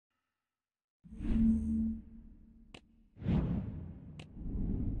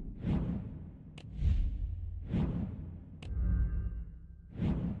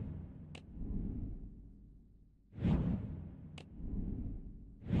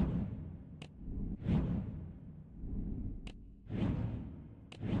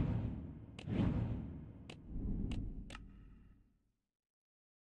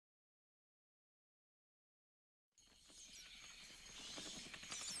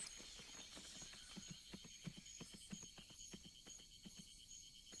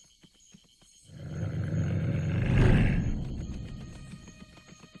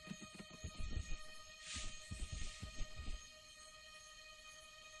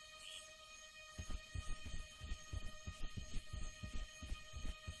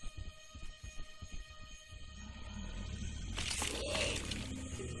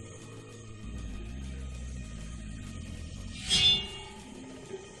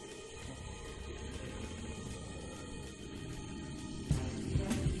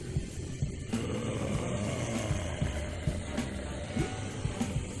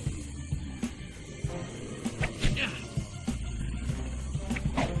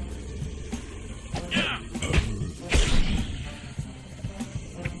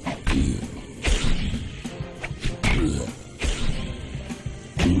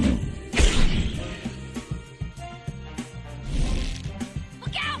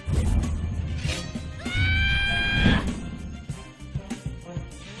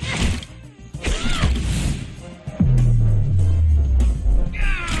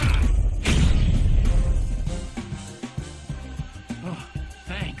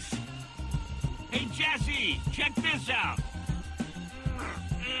Hey, check this out.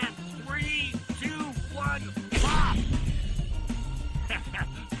 And 3, 2, 1, pop!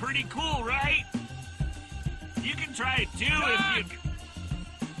 Pretty cool, right? You can try it too if you...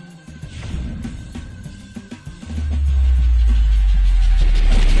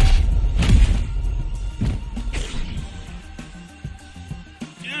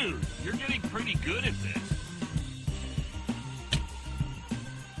 Dude, you're getting pretty good at this.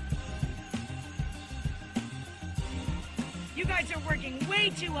 You guys are working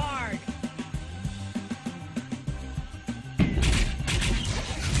way too hard.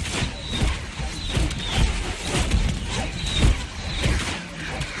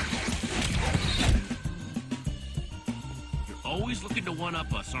 You're always looking to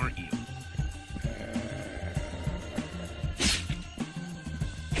one-up us, aren't you?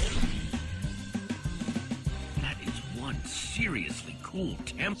 That is one seriously cool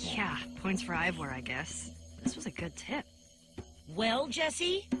temple. Yeah, points for Ivor, I guess. This was a good tip. Well,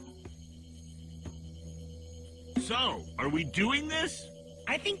 Jesse? So, are we doing this?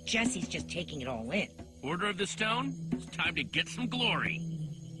 I think Jesse's just taking it all in. Order of the Stone? It's time to get some glory.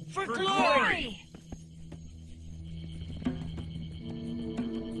 For For glory! glory!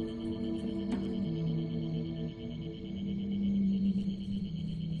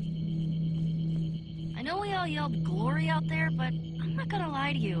 I know we all yelled glory out there, but I'm not gonna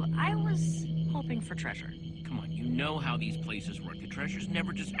lie to you. I was hoping for treasure. Come on, you know how these places work. The treasure's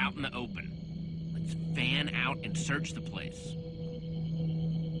never just out in the open. Let's fan out and search the place.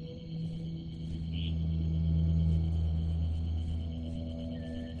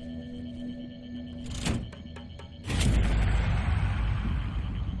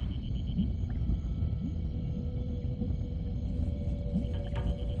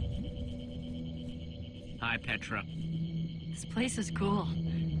 Hi, Petra. This place is cool.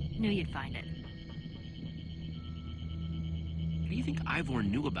 Knew you'd find it. What do you think Ivor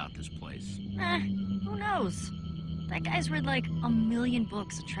knew about this place? Who knows? That guy's read like 1,000,000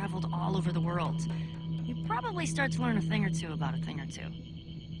 books and traveled all over the world. He'd probably start to learn a thing or two about a thing or two.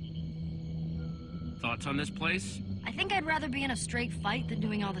 Thoughts on this place? I think I'd rather be in a straight fight than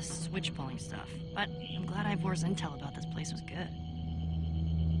doing all this switch pulling stuff. But I'm glad Ivor's intel about this place was good.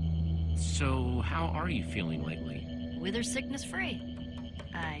 So, how are you feeling lately? Wither sickness free,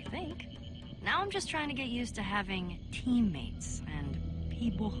 I think. Now I'm just trying to get used to having teammates and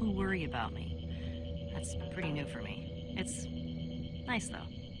people who worry about me. That's pretty new for me. It's nice, though.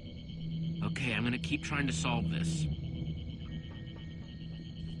 Okay, I'm gonna keep trying to solve this.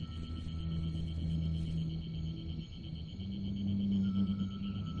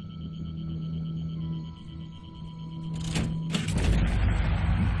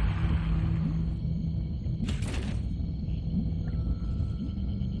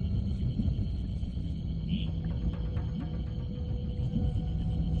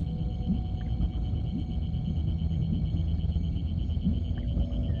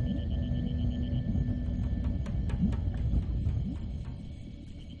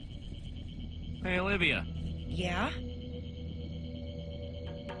 Hey, Olivia. Yeah?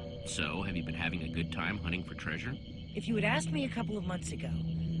 So, have you been having a good time hunting for treasure? If you had asked me a couple of months ago,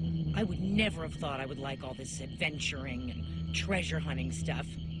 I would never have thought I would like all this adventuring and treasure hunting stuff.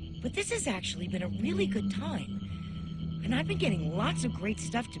 But this has actually been a really good time. And I've been getting lots of great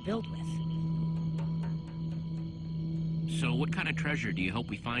stuff to build with. So, what kind of treasure do you hope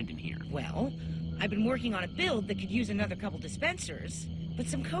we find in here? Well, I've been working on a build that could use another couple dispensers. But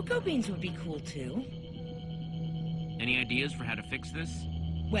some cocoa beans would be cool, too. Any ideas for how to fix this?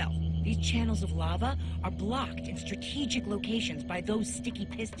 Well, these channels of lava are blocked in strategic locations by those sticky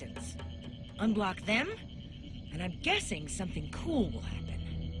pistons. Unblock them, and I'm guessing something cool will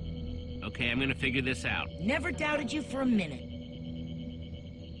happen. Okay, I'm gonna figure this out. Never doubted you for a minute.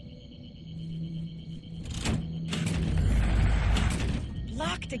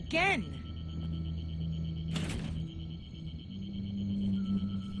 Blocked again!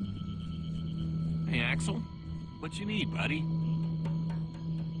 Hey, Axel. What you need, buddy?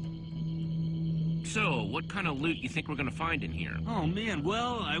 So, what kind of loot you think we're gonna find in here? Oh man,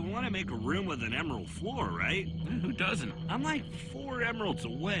 well, I want to make a room with an emerald floor, right? Who doesn't? I'm like 4 emeralds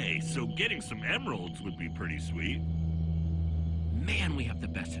away, so getting some emeralds would be pretty sweet. Man, we have the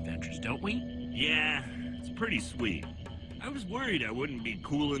best adventures, don't we? Yeah, it's pretty sweet. I was worried I wouldn't be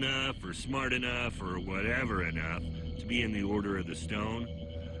cool enough or smart enough or whatever enough to be in the Order of the Stone.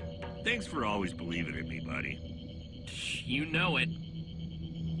 Thanks for always believing in me, buddy. You know it.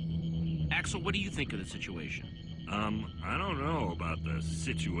 Axel, what do you think of the situation? I don't know about the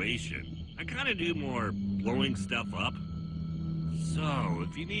situation. I kind of do more blowing stuff up. So,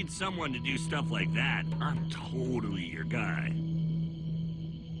 if you need someone to do stuff like that, I'm totally your guy.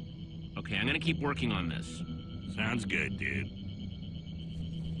 Okay, I'm gonna keep working on this. Sounds good, dude.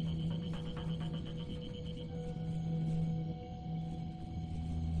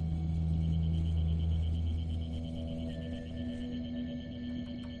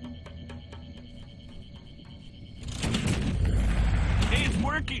 Hey, it's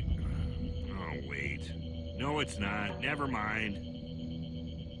working! Oh, wait. No, it's not. Never mind.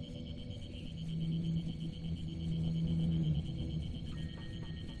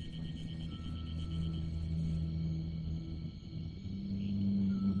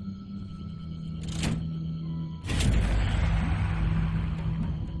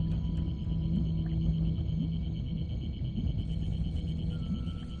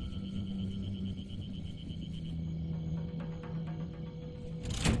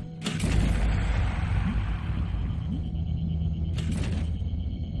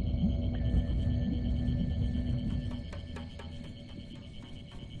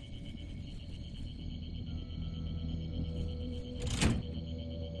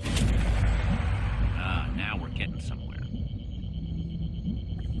 Now we're getting somewhere.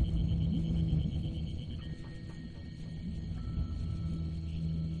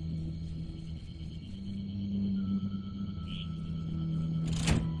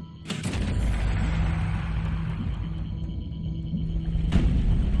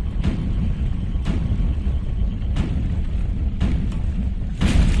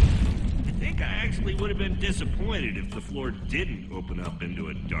 Would have been disappointed if the floor didn't open up into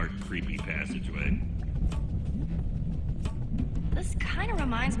a dark, creepy passageway. This kind of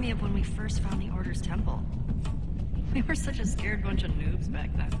reminds me of when we first found the Order's temple. We were such a scared bunch of noobs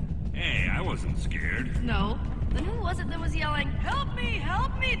back then. Hey, I wasn't scared. No. Then who was it that was yelling, "Help me!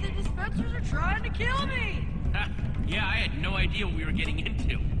 Help me! The dispensers are trying to kill me!" Yeah, I had no idea what we were getting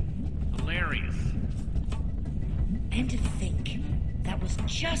into. Hilarious. And to think, that was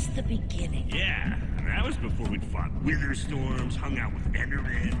just the beginning. Yeah, and that was before we'd fought wither storms, hung out with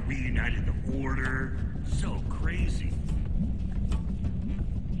Endermen, reunited the Order. So crazy.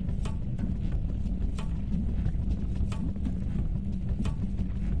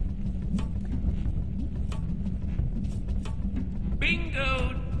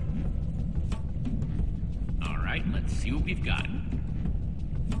 Bingo! All right, let's see what we've got.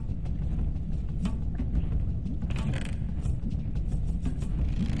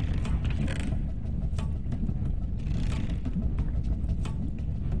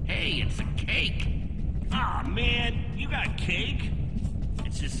 Hey, it's a cake. Aw, man, you got cake?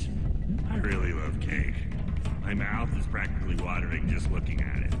 It's just, I really love cake. My mouth is practically watering just looking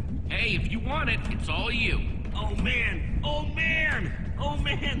at it. Hey, if you want it, it's all you. Oh, man! Oh, man! Oh,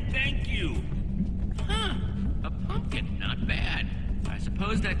 man, thank you! Huh, a pumpkin, not bad. I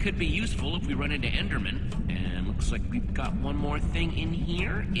suppose that could be useful if we run into Enderman. And looks like we've got one more thing in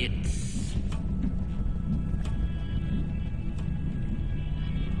here. It's...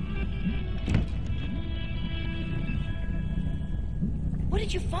 What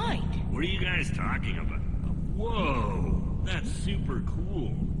did you find? What are you guys talking about? Whoa, that's super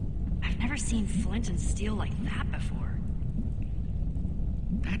cool. I've never seen flint and steel like that before.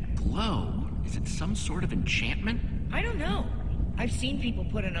 That glow, is it some sort of enchantment? I don't know. I've seen people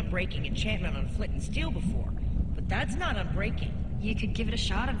put an unbreaking enchantment on flint and steel before, but that's not unbreaking. You could give it a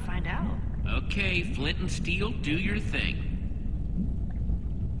shot and find out. Okay, flint and steel, do your thing.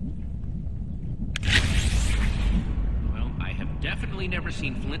 Well, I have definitely never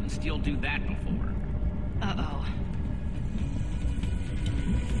seen flint and steel do that before. Uh-oh.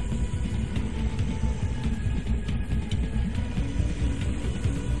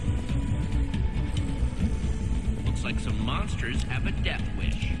 Looks like some monsters have a death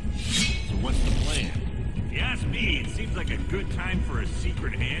wish. So what's the plan? If you ask me, it seems like a good time for a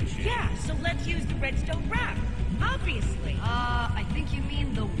secret handshake. Yeah, so let's use the redstone wrap. Obviously. I think you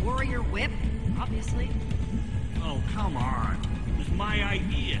mean the warrior whip, obviously. Oh, come on. It was my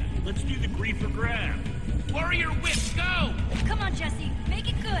idea. Let's do the grief or grab. Warrior whip, go! Come on, Jesse, make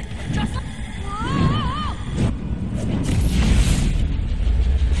it good. Just like... Whoa!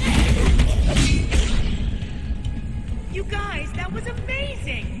 You guys, that was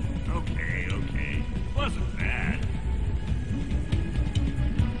amazing! Okay, okay. Wasn't bad.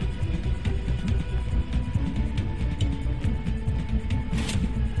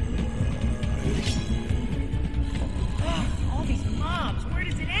 Oh, all these mobs, where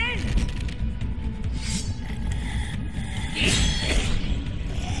does it end?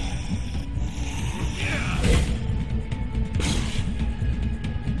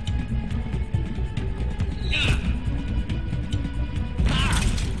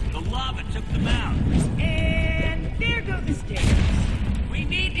 took them out. And there go the stairs. We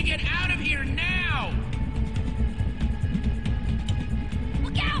need to get out of here now!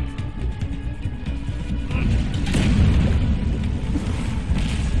 Look out!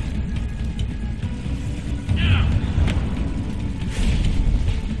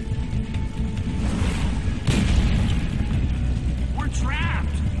 We're trapped.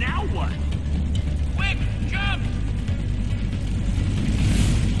 Now what? Quick, jump!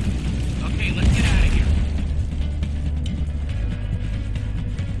 Okay, let's get out of here.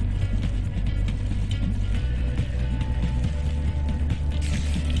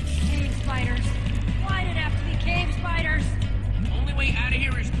 Cave spiders. Why did it have to be cave spiders? Only way out of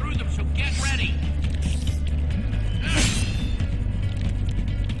here is through them, so get ready.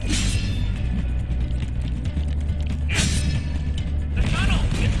 The tunnel!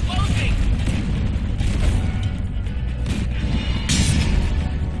 It's closing!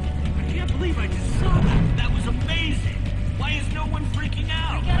 I can't believe I just saw that. That was amazing. Why is no one freaking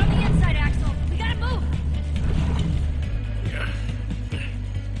out? Get on the inside, Axel. We gotta move.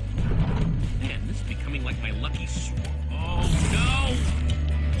 Man, this is becoming like my lucky Oh, no!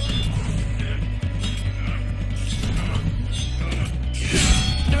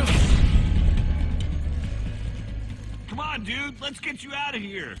 Come on, dude. Let's get you out of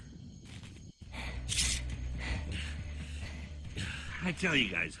here. I tell you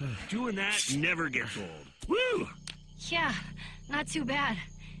guys, doing that never gets old. Woo! Yeah, not too bad.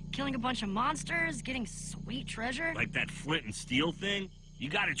 Killing a bunch of monsters, getting sweet treasure. Like that flint and steel thing? You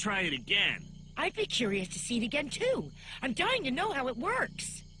gotta try it again. I'd be curious to see it again, too. I'm dying to know how it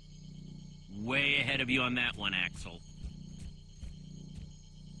works. Way ahead of you on that one, Axel.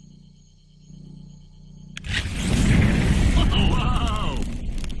 Whoa!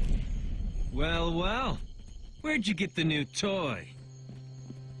 Well, well. Where'd you get the new toy?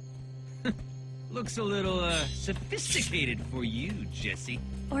 Looks a little, sophisticated for you, Jesse.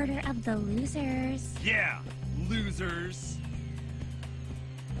 Order of the losers. Yeah, losers.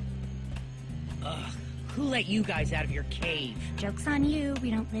 Ugh, who let you guys out of your cave? Joke's on you,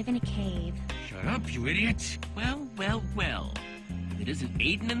 we don't live in a cave. Shut up, you idiot. Well, well, well. It isn't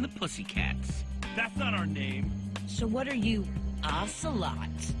Aiden and the Pussycats. That's not our name. So what are you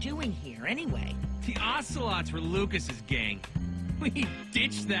ocelots doing here, anyway? The Ocelots were Lucas's gang. We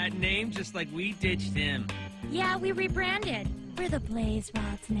ditched that name just like we ditched him. Yeah, we rebranded. We're the Blaze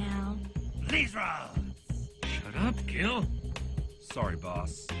Rods now. These rods. Shut up, Gil. Sorry,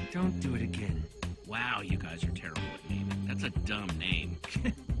 boss. Don't do it again. Wow, you guys are terrible at naming. That's a dumb name.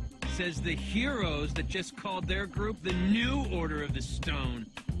 Says the heroes that just called their group the New Order of the Stone.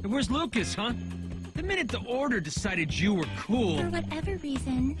 And where's Lucas, huh? The minute the Order decided you were cool, For whatever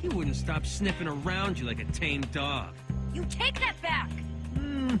reason, he wouldn't stop sniffing around you like a tame dog. You take that back!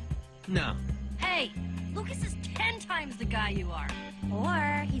 No. Hey, Lucas is 10 times the guy you are.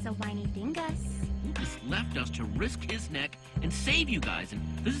 or he's a whiny dingus. Lucas left us to risk his neck and save you guys, and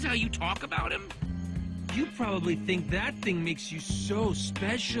this is how you talk about him? You probably think that thing makes you so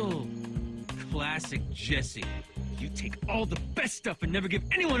special. Classic Jesse. You take all the best stuff and never give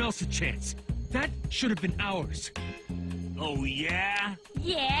anyone else a chance. That should have been ours. Oh, yeah?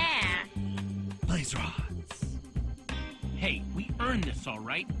 Yeah! Blaze rods. Hey, we earned this, all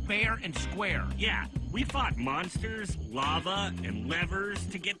right? Fair and square. Yeah, we fought monsters, lava, and levers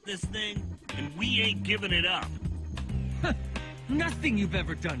to get this thing, and we ain't giving it up. Nothing you've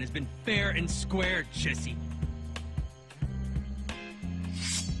ever done has been fair and square, Jesse.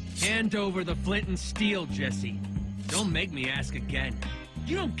 Hand over the flint and steel, Jesse. Don't make me ask again.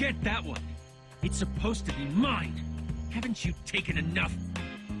 You don't get that one. It's supposed to be mine. Haven't you taken enough?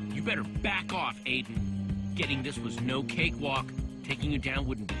 You better back off, Aiden. Getting this was no cakewalk. Taking you down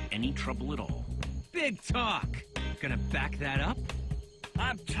wouldn't be any trouble at all. Big talk. Gonna back that up?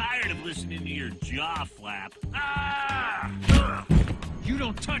 I'm tired of listening to your jaw flap. Ah! You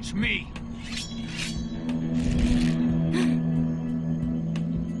don't touch me!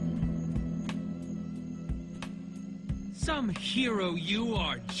 Some hero you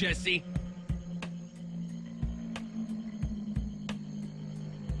are, Jesse.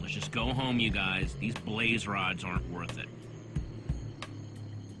 Let's just go home, you guys. These blaze rods aren't worth it.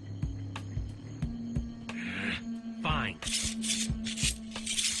 Fine.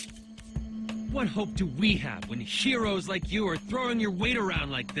 What hope do we have when heroes like you are throwing your weight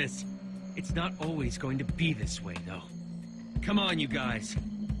around like this? It's not always going to be this way, though. Come on, you guys.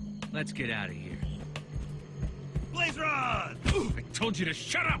 Let's get out of here. Blaze rods! I told you to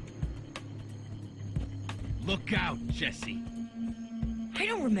shut up! Look out, Jesse. I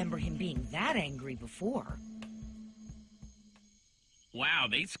don't remember him being that angry before. Wow,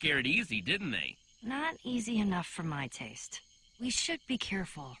 they scared easy, didn't they? Not easy enough for my taste. We should be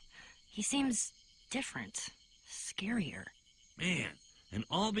careful. He seems different, scarier. Man, and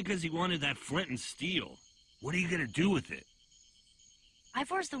all because he wanted that flint and steel. What are you gonna do with it?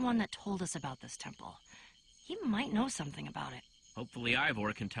 Ivor's the one that told us about this temple. He might know something about it. Hopefully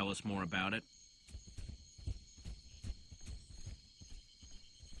Ivor can tell us more about it.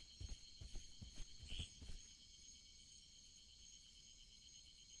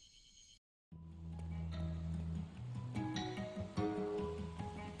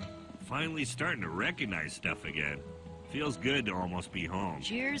 Finally starting to recognize stuff again. Feels good to almost be home.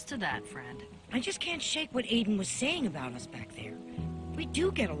 Cheers to that, friend. I just can't shake what Aiden was saying about us back there. We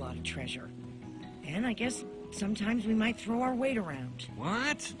do get a lot of treasure. And I guess sometimes we might throw our weight around.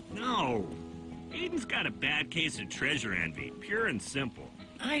 What? No. Aiden's got a bad case of treasure envy, pure and simple.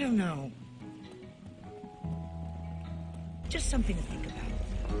 I don't know. Just something to think about.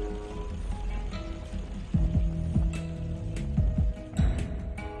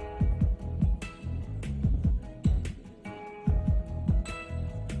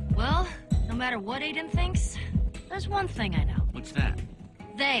 Well, no matter what Aiden thinks, there's one thing I know. What's that?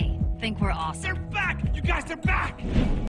 They think we're awesome. They're back! You guys are back!